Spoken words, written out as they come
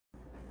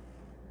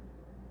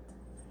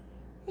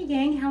Hey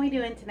gang, how are we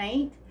doing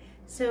tonight?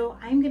 So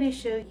I'm going to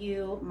show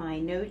you my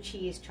no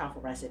cheese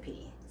chaffle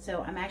recipe.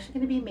 So I'm actually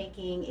going to be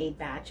making a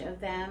batch of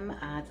them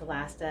to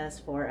last us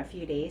for a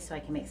few days so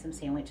I can make some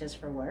sandwiches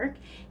for work,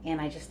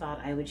 and I just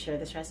thought I would share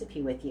this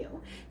recipe with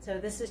you. So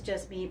this is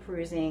just me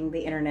perusing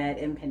the internet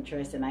and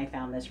Pinterest, and I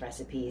found this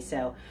recipe.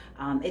 So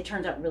it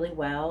turns out really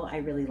well. I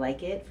really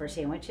like it for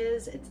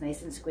sandwiches. It's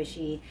nice and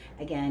squishy.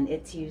 Again,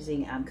 it's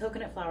using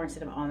coconut flour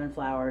instead of almond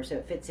flour, so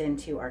it fits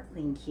into our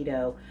clean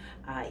keto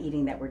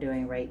eating that we're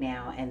doing right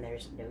now, and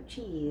there's no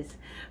cheese.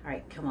 All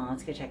right, come on,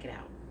 let's go check it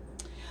out.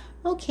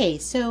 Okay,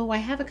 so I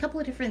have a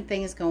couple of different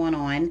things going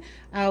on.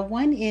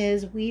 One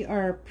is we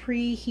are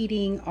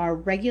preheating our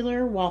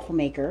regular waffle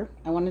maker.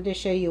 I wanted to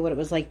show you what it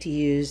was like to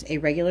use a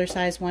regular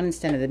size one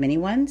instead of the mini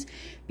ones,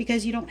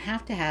 because you don't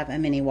have to have a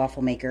mini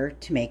waffle maker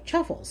to make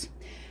chaffles.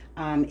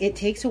 It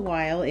takes a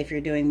while if you're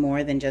doing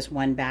more than just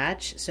one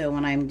batch. So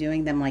when I'm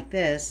doing them like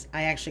this,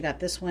 I actually got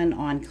this one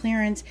on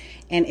clearance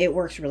and it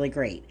works really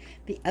great.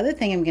 The other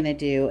thing I'm going to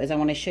do is I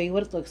want to show you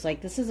what it looks like.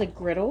 This is a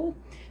griddle.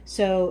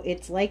 So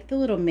it's like the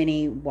little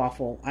mini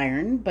waffle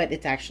iron, but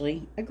it's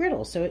actually a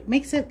griddle. So it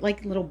makes it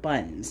like little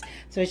buns.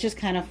 So it's just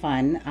kind of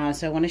fun.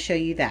 So I want to show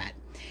you that.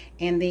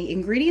 And the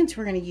ingredients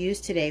we're going to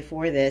use today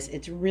for this,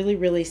 it's really,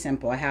 really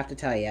simple, I have to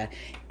tell you.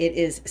 It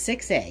is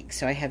 6 eggs.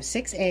 So I have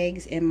 6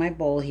 eggs in my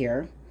bowl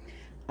here.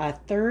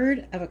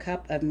 1/3 of a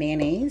cup of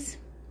mayonnaise.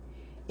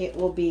 It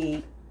will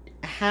be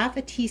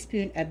 1/2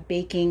 teaspoon of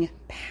baking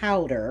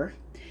powder,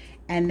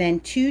 and then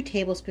 2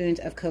 tablespoons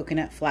of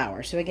coconut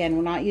flour. So again,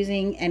 we're not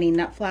using any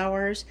nut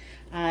flours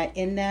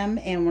in them,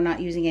 and we're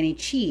not using any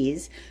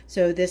cheese.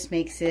 So this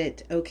makes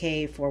it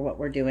okay for what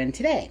we're doing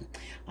today.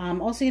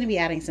 I'm also going to be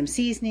adding some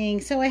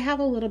seasoning. So I have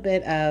a little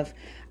bit of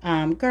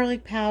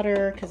garlic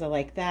powder because I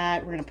like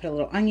that. We're going to put a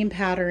little onion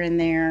powder in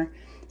there,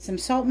 some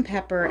salt and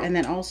pepper, and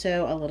then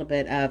also a little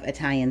bit of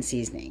Italian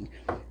seasoning.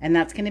 And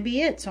that's going to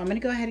be it. So I'm going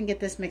to go ahead and get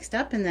this mixed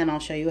up, and then I'll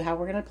show you how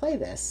we're going to play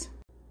this.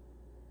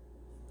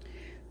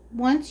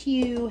 Once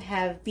you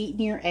have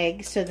beaten your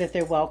eggs so that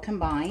they're well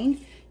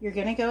combined, you're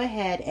going to go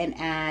ahead and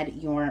add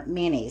your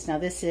mayonnaise. Now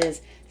this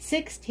is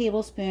 6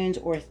 tablespoons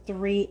or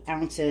 3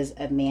 ounces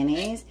of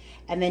mayonnaise,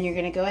 and then you're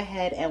going to go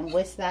ahead and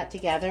whisk that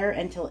together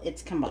until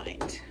it's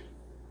combined.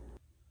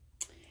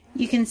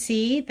 You can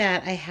see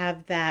that I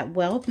have that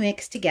well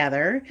mixed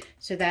together.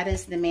 So that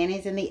is the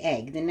mayonnaise and the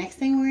egg. The next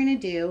thing we're going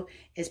to do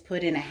is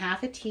put in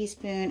 1/2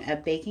 teaspoon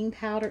of baking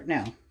powder.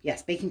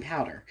 Baking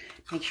powder.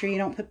 Make sure you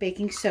don't put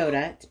baking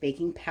soda. It's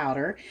baking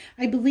powder.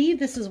 I believe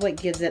this is what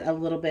gives it a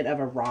little bit of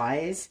a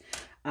rise.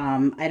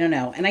 I don't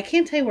know. And I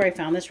can't tell you where I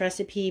found this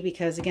recipe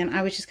because, again,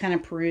 I was just kind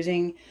of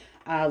perusing,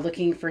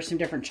 looking for some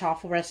different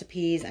chaffle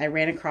recipes. I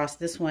ran across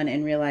this one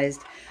and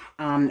realized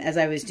as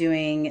I was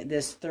doing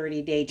this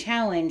 30-day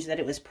challenge that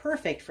it was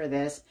perfect for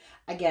this,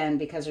 again,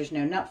 because there's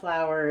no nut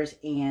flours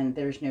and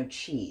there's no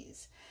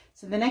cheese.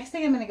 So the next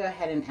thing I'm going to go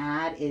ahead and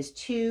add is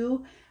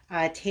 2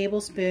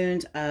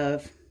 tablespoons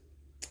of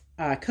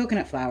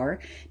coconut flour.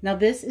 Now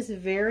this is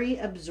very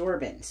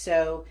absorbent.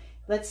 So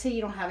let's say you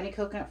don't have any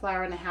coconut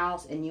flour in the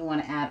house and you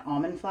want to add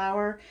almond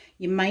flour,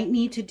 you might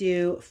need to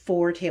do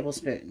 4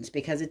 tablespoons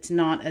because it's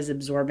not as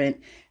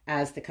absorbent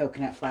as the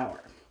coconut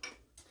flour.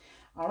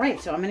 All right,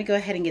 so I'm going to go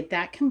ahead and get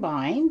that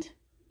combined.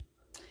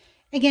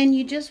 Again,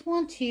 you just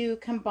want to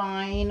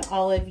combine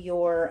all of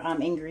your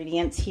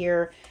ingredients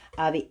here,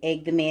 the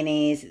egg, the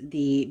mayonnaise,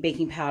 the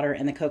baking powder,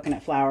 and the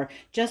coconut flour,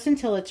 just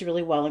until it's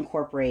really well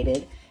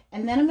incorporated.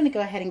 And then I'm going to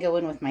go ahead and go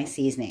in with my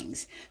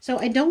seasonings. So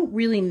I don't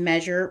really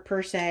measure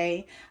per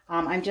se.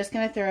 I'm just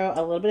going to throw a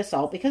little bit of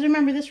salt because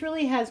remember, this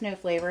really has no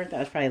flavor. That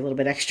was probably a little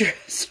bit extra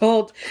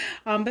salt,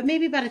 but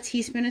maybe about 1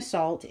 teaspoon of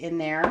salt in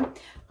there.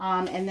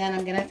 And then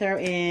I'm going to throw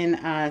in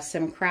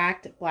some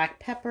cracked black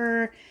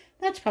pepper.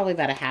 That's probably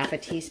about 1/2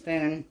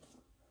 teaspoon.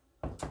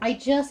 I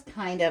just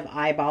kind of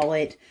eyeball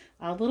it.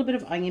 A little bit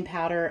of onion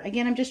powder.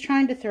 Again, I'm just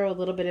trying to throw a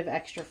little bit of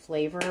extra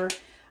flavor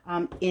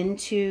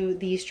into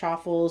these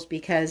chaffles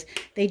because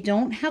they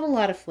don't have a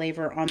lot of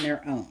flavor on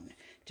their own.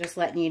 Just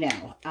letting you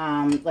know.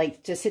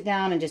 Like to sit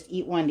down and just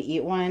eat one to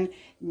eat one,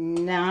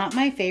 not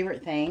my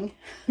favorite thing.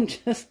 I'm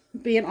just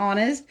being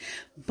honest.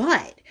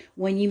 But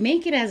when you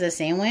make it as a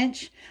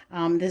sandwich,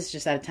 this is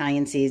just that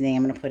Italian seasoning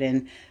I'm going to put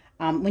in.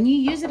 When you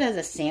use it as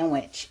a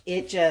sandwich,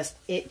 it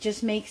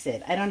just makes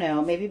it. I don't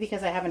know, maybe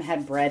because I haven't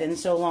had bread in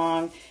so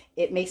long,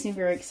 it makes me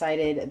very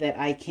excited that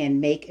I can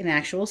make an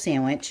actual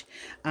sandwich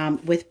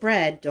with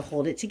bread to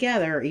hold it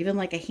together, or even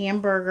like a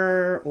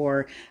hamburger,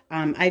 or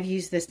I've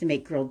used this to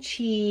make grilled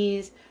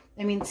cheese.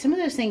 I mean, some of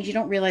those things, you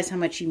don't realize how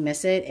much you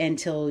miss it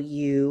until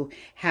you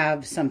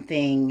have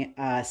something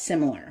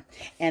similar.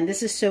 And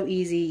this is so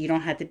easy. You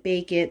don't have to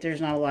bake it.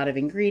 There's not a lot of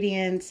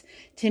ingredients.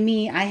 To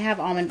me, I have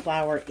almond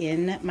flour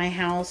in my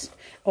house.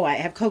 Oh, I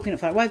have coconut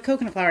flour. Well, I have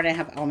coconut flour and I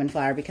have almond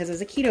flour because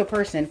as a keto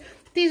person,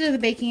 these are the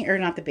baking, or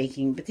not the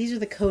baking, but these are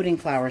the coating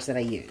flours that I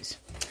use.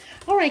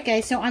 All right,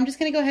 guys, so I'm just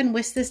going to go ahead and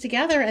whisk this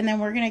together, and then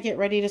we're going to get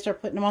ready to start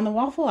putting them on the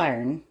waffle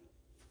iron.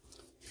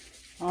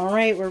 All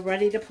right, we're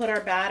ready to put our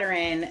batter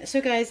in.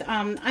 So guys,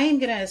 I am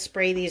gonna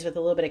spray these with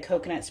a little bit of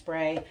coconut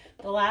spray.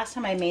 The last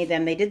time I made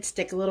them, they did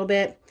stick a little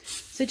bit.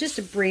 So just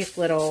a brief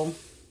little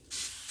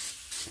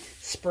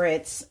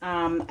spritz.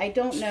 I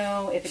don't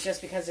know if it's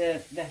just because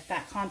of the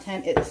fat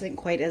content, it isn't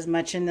quite as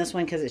much in this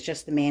one because it's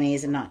just the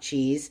mayonnaise and not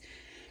cheese.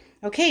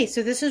 Okay,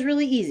 so this is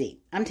really easy.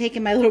 I'm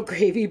taking my little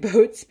gravy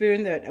boat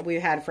spoon that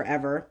we've had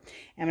forever.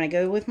 I'm gonna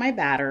go with my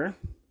batter,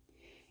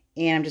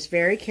 and I'm just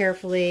very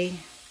carefully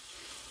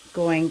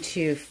going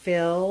to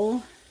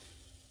fill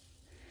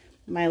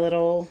my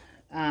little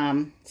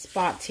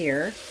spots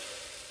here.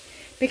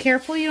 Be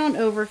careful you don't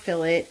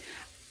overfill it.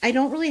 I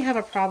don't really have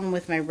a problem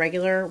with my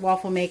regular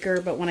waffle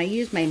maker, but when I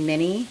use my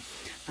mini,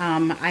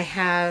 I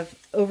have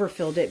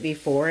overfilled it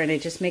before and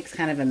it just makes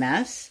kind of a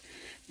mess.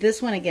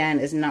 This one, again,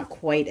 is not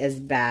quite as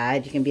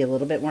bad. You can be a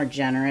little bit more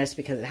generous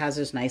because it has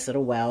those nice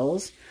little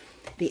wells.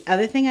 The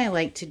other thing I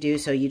like to do,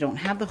 so you don't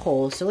have the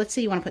holes, so let's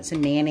say you want to put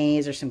some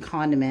mayonnaise or some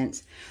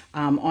condiments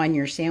on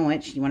your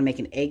sandwich. You want to make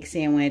an egg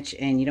sandwich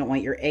and you don't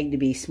want your egg to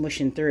be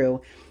smushing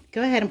through.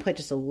 Go ahead and put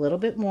just a little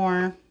bit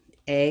more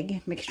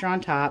egg mixture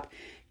on top.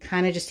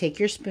 Kind of just take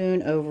your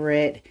spoon over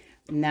it,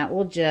 and that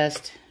will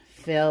just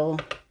fill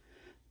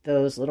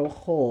those little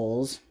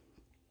holes.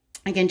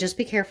 Again, just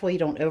be careful you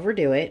don't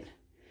overdo it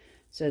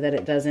so that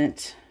it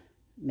doesn't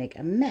make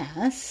a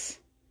mess.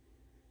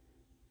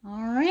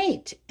 All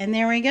right, and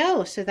there we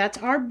go. So that's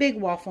our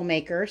big waffle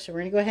maker. So we're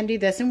gonna go ahead and do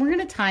this, and we're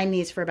gonna time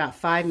these for about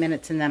 5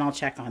 minutes, and then I'll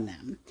check on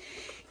them.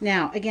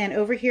 Now, again,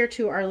 over here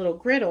to our little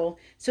griddle,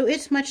 so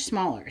it's much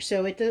smaller.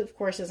 So it, of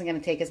course, isn't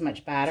gonna take as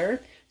much batter.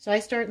 So I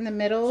start in the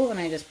middle, and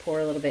I just pour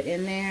a little bit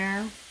in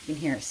there. You can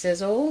hear it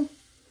sizzle.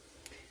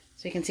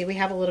 So you can see we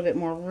have a little bit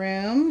more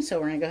room. So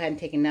we're gonna go ahead and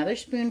take another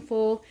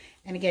spoonful,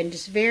 and again,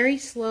 just very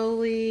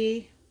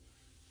slowly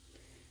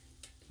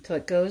until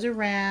it goes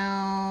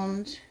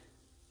around.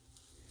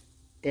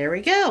 There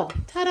we go.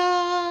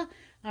 Ta-da!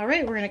 All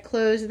right, we're going to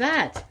close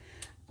that.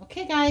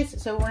 Okay,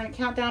 guys, so we're going to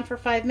count down for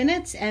 5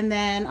 minutes, and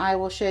then I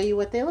will show you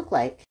what they look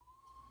like.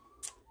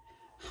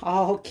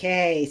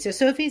 Okay, so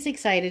Sophie's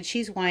excited.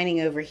 She's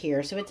whining over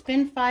here. So it's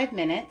been 5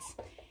 minutes,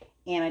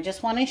 and I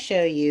just want to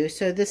show you.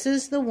 So this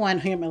is the one.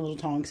 Here are my little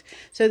tongs.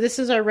 So this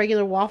is our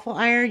regular waffle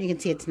iron. You can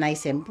see it's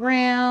nice and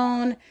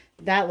brown.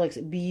 That looks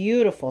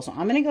beautiful. So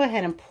I'm going to go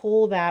ahead and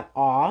pull that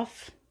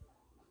off.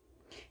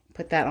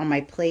 Put that on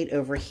my plate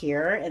over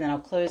here, and then I'll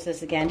close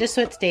this again just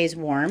so it stays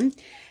warm.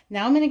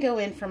 Now I'm going to go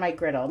in for my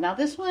griddle. Now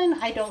this one,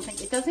 I don't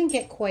think, it doesn't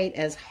get quite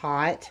as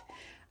hot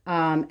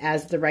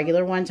as the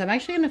regular one. So I'm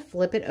actually going to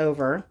flip it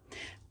over,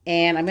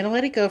 and I'm going to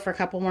let it go for a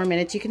couple more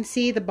minutes. You can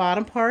see the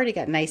bottom part, it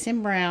got nice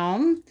and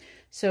brown.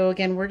 So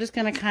again, we're just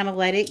going to kind of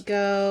let it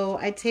go.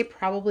 I'd say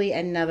probably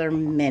another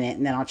minute,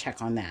 and then I'll check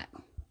on that.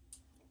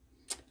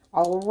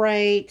 All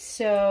right,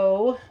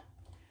 so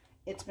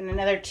it's been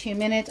another 2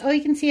 minutes. Oh,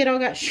 you can see it all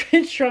got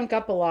shrunk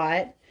up a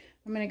lot.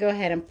 I'm going to go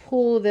ahead and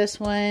pull this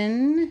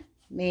one.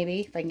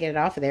 Maybe if I can get it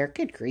off of there.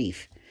 Good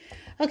grief.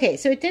 Okay,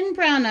 so it didn't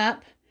brown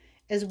up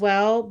as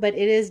well, but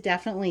it is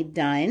definitely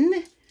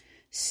done.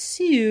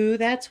 So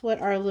that's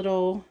what our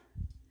little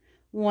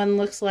one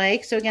looks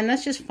like. So again,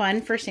 that's just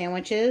fun for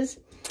sandwiches.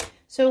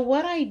 So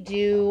what I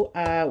do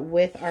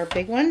with our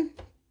big one,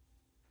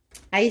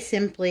 I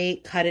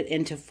simply cut it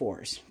into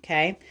 4s,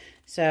 okay?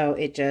 So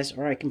it just,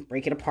 or I can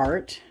break it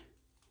apart.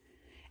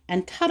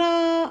 And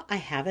ta-da, I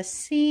have a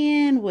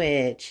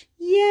sandwich.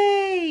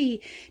 Yay!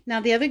 Now,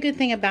 the other good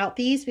thing about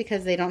these,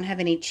 because they don't have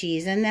any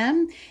cheese in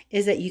them,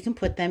 is that you can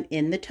put them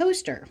in the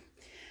toaster.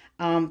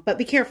 But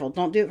be careful.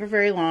 Don't do it for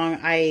very long.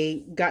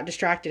 I got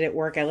distracted at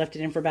work. I left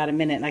it in for about a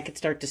minute and I could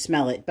start to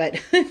smell it.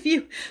 But if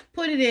you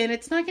put it in,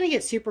 it's not going to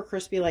get super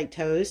crispy like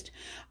toast.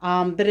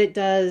 But it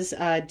does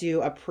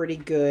do a pretty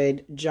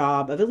good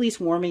job of at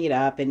least warming it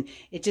up. And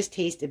it just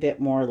tastes a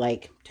bit more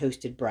like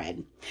toasted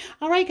bread.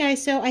 All right,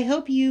 guys. So I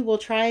hope you will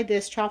try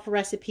this chaffle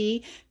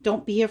recipe.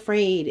 Don't be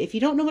afraid. If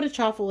you don't know what a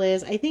chaffle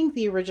is, I think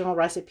the original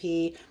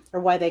recipe, or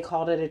why they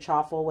called it a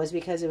chaffle, was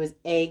because it was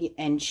egg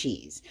and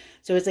cheese.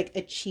 So it's like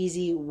a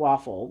cheesy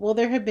waffle. Well,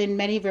 there have been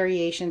many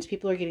variations.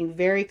 People are getting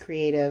very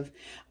creative.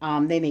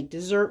 They make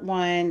dessert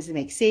ones. They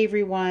make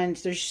savory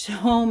ones. There's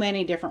so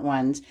many different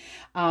ones.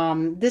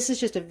 This is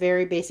just a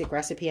very basic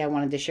recipe I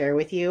wanted to share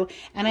with you,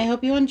 and I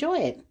hope you enjoy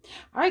it.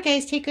 All right,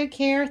 guys, take good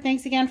care.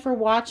 Thanks again for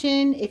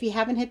watching. If you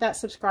haven't hit that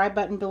subscribe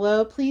button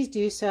below, please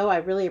do so. I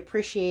really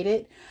appreciate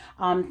it.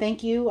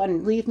 Thank you,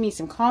 and leave me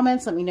some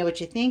comments. Let me know what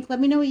you think. Let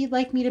me know what you'd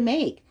like me to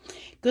make.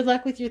 Good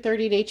luck with your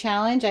 30-day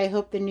challenge. I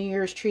hope the new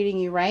year is treating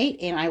you right,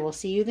 and I will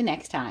see you the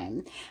next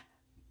time.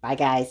 Bye,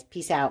 guys.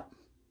 Peace out.